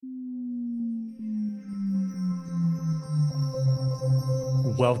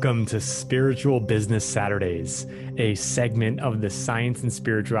Welcome to Spiritual Business Saturdays, a segment of the Science and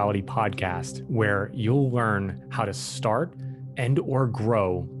Spirituality podcast where you'll learn how to start and or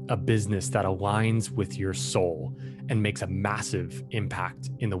grow a business that aligns with your soul and makes a massive impact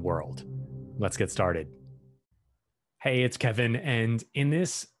in the world. Let's get started. Hey, it's Kevin, and in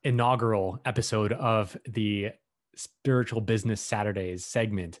this inaugural episode of the Spiritual Business Saturdays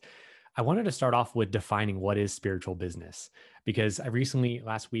segment, I wanted to start off with defining what is spiritual business, because I recently,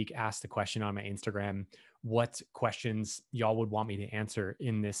 last week, asked the question on my Instagram, what questions y'all would want me to answer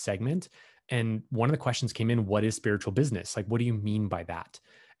in this segment. And one of the questions came in, what is spiritual business? Like, what do you mean by that?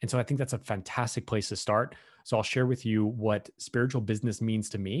 And so I think that's a fantastic place to start. So I'll share with you what spiritual business means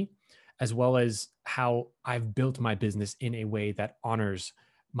to me, as well as how I've built my business in a way that honors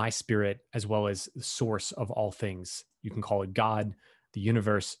my spirit, as well as the source of all things. You can call it God, the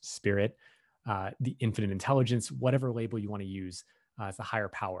universe, spirit, the infinite intelligence, whatever label you want to use as the higher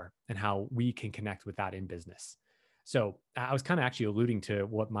power, and how we can connect with that in business. So I was kind of actually alluding to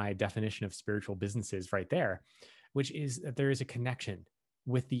what my definition of spiritual business is right there, which is that there is a connection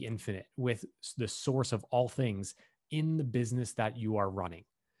with the infinite, with the source of all things in the business that you are running.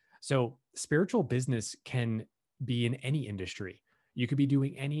 So spiritual business can be in any industry. You could be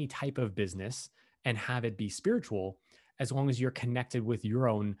doing any type of business and have it be spiritual, as long as you're connected with your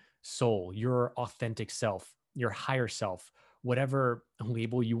own soul, your authentic self, your higher self, whatever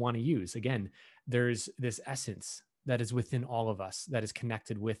label you want to use. Again, there's this essence that is within all of us that is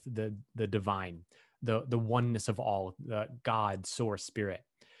connected with the divine, the oneness of all, the God, source, spirit.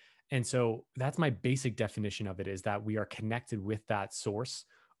 And so that's my basic definition of it, is that we are connected with that source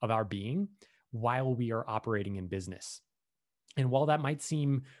of our being while we are operating in business. And while that might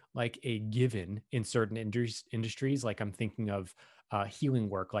seem like a given in certain industries, like I'm thinking of healing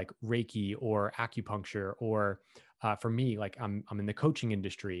work like Reiki or acupuncture, or for me, like I'm in the coaching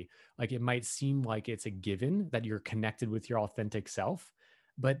industry, like it might seem like it's a given that you're connected with your authentic self,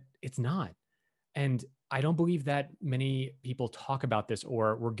 but it's not. And I don't believe that many people talk about this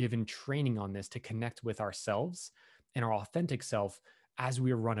or were given training on this to connect with ourselves and our authentic self as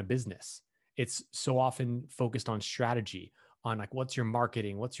we run a business. It's so often focused on strategy, on like, what's your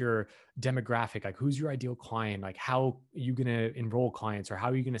marketing, what's your demographic, like who's your ideal client, like how are you going to enroll clients, or how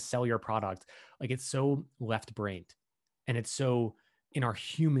are you going to sell your product. Like it's so left brained, and it's so in our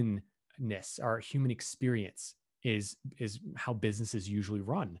humanness, our human experience is how businesses usually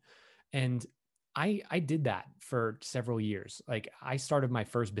run. And I did that for several years. Like I started my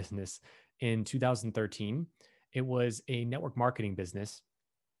first business in 2013. It was a network marketing business.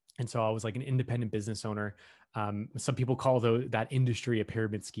 And so I was like an independent business owner. Some people call that industry a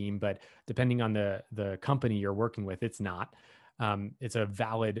pyramid scheme, but depending on the company you're working with, it's not. It's a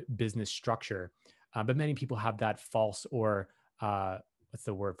valid business structure. But many people have that false, or what's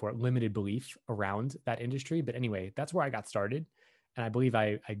the word for it, limited belief around that industry. But anyway, that's where I got started. And I believe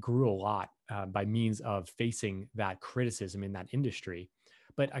I grew a lot by means of facing that criticism in that industry.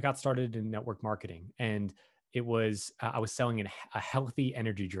 But I got started in network marketing, and it was I was selling a healthy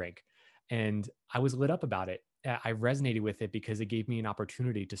energy drink, and I was lit up about it. I resonated with it because it gave me an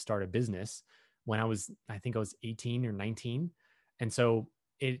opportunity to start a business when I think I was 18 or 19. And so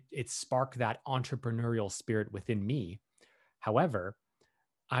it sparked that entrepreneurial spirit within me. However,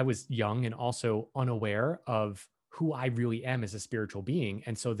 I was young and also unaware of who I really am as a spiritual being.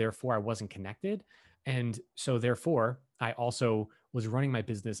 And so therefore I wasn't connected. And so therefore I also was running my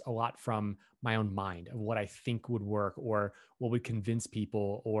business a lot from my own mind of what I think would work, or what would convince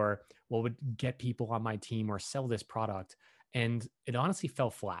people, or what would get people on my team or sell this product. And it honestly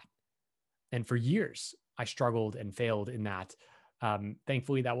fell flat. And for years, I struggled and failed in that.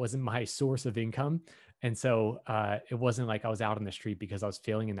 Thankfully, that wasn't my source of income. And so it wasn't like I was out on the street because I was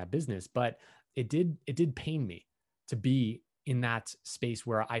failing in that business, but it did pain me to be in that space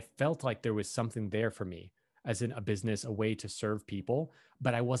where I felt like there was something there for me as in a business, a way to serve people,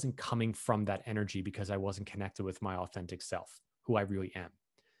 but I wasn't coming from that energy because I wasn't connected with my authentic self, who I really am.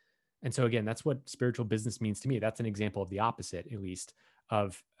 And so again, that's what spiritual business means to me. That's an example of the opposite, at least,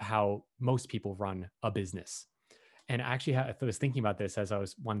 of how most people run a business. And I was thinking about this as I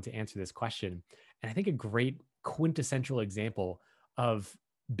was wanting to answer this question. And I think a great quintessential example of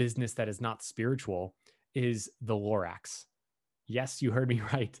business that is not spiritual is the Lorax. Yes, you heard me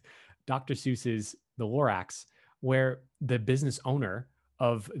right. Dr. Seuss's The Lorax, where the business owner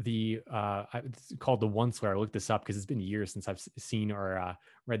of it's called the Once-ler. I looked this up because it's been years since I've seen or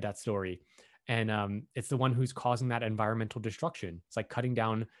read that story. And it's the one who's causing that environmental destruction. It's like cutting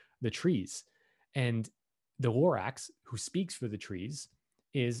down the trees. And the Lorax, who speaks for the trees,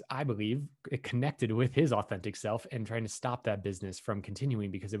 is, I believe, connected with his authentic self and trying to stop that business from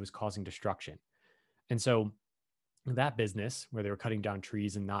continuing because it was causing destruction. And so that business where they were cutting down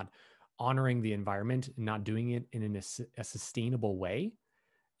trees and not honoring the environment and not doing it in a sustainable way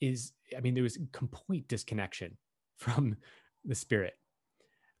is, I mean, there was complete disconnection from the spirit,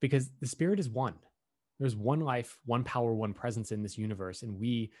 because the spirit is one. There's one life, one power, one presence in this universe, and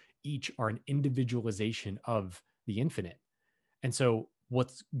we each are an individualization of the infinite. And so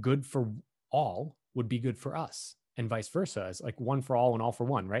what's good for all would be good for us, and vice versa. It's like one for all and all for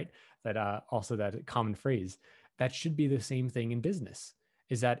one, right? That also that common phrase. That should be the same thing in business.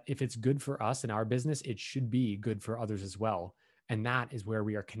 Is that if it's good for us in our business, it should be good for others as well. And that is where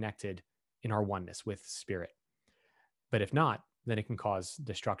we are connected in our oneness with spirit. But if not, then it can cause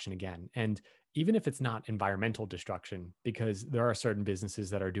destruction again. And even if it's not environmental destruction, because there are certain businesses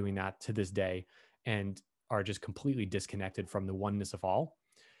that are doing that to this day and are just completely disconnected from the oneness of all.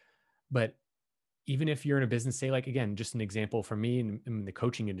 But even if you're in a business, say, like, again, just an example for me in the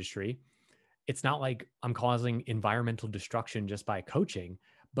coaching industry, it's not like I'm causing environmental destruction just by coaching,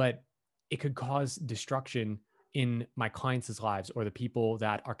 but it could cause destruction in my clients' lives or the people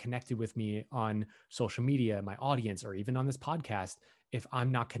that are connected with me on social media, my audience, or even on this podcast, if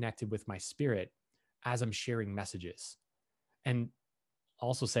I'm not connected with my spirit as I'm sharing messages. And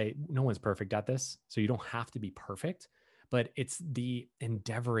also say, no one's perfect at this. So you don't have to be perfect, but it's the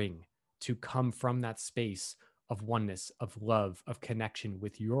endeavoring to come from that space of oneness, of love, of connection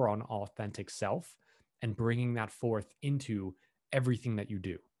with your own authentic self and bringing that forth into everything that you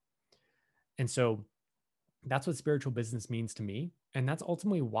do. And so that's what spiritual business means to me. And that's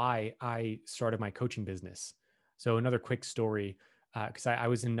ultimately why I started my coaching business. So another quick story, because I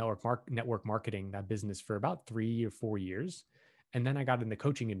was in network marketing, that business, for about 3 or 4 years. And then I got in the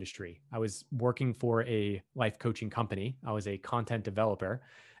coaching industry. I was working for a life coaching company. I was a content developer,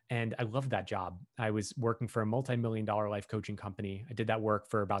 and I loved that job. I was working for a multi-million-dollar life coaching company. I did that work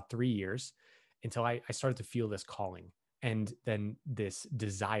for about 3 years until I started to feel this calling, and then this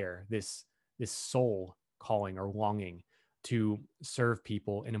desire, this soul calling or longing to serve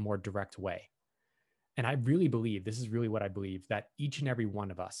people in a more direct way. And I really believe, this is really what I believe, that each and every one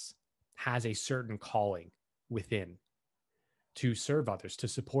of us has a certain calling within to serve others, to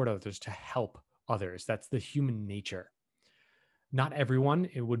support others, to help others. That's the human nature. Not everyone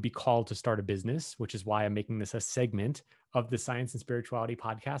it would be called to start a business, which is why I'm making this a segment of the Science and Spirituality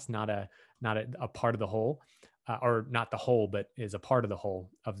podcast, not a part of the whole, or not the whole, but is a part of the whole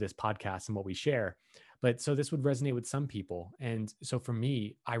of this podcast and what we share. But so this would resonate with some people. And so for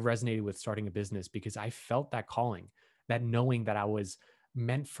me, I resonated with starting a business because I felt that calling, that knowing that I was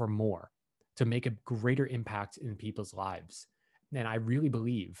meant for more, to make a greater impact in people's lives. And I really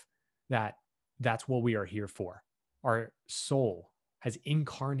believe that that's what we are here for. Our soul has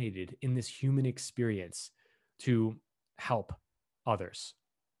incarnated in this human experience to help others,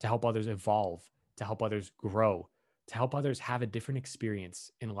 to help others evolve, to help others grow, to help others have a different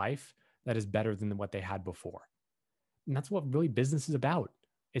experience in life that is better than what they had before. And that's what really business is about.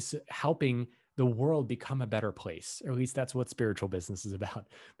 It's helping the world become a better place, or at least that's what spiritual business is about,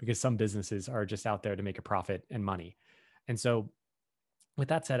 because some businesses are just out there to make a profit and money. And so with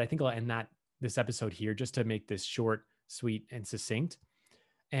that said, I think I'll end this episode here just to make this short, sweet, and succinct.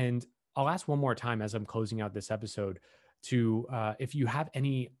 And I'll ask one more time as I'm closing out this episode to, if you have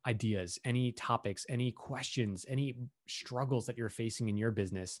any ideas, any topics, any questions, any struggles that you're facing in your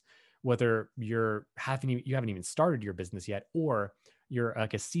business, whether you haven't even started your business yet, or you're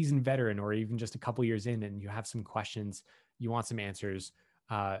like a seasoned veteran, or even just a couple years in and you have some questions, you want some answers,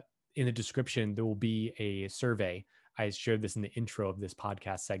 in the description, there will be a survey. I shared this in the intro of this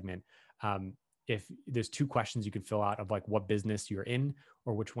podcast segment. If there's 2 questions you can fill out of like what business you're in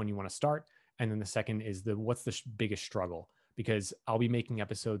or which one you want to start. And then the second is what's the biggest struggle? Because I'll be making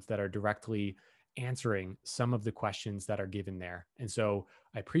episodes that are directly answering some of the questions that are given there. And so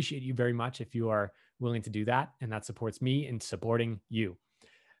I appreciate you very much if you are willing to do that. And that supports me in supporting you.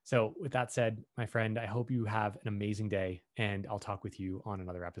 So with that said, my friend, I hope you have an amazing day, and I'll talk with you on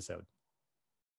another episode.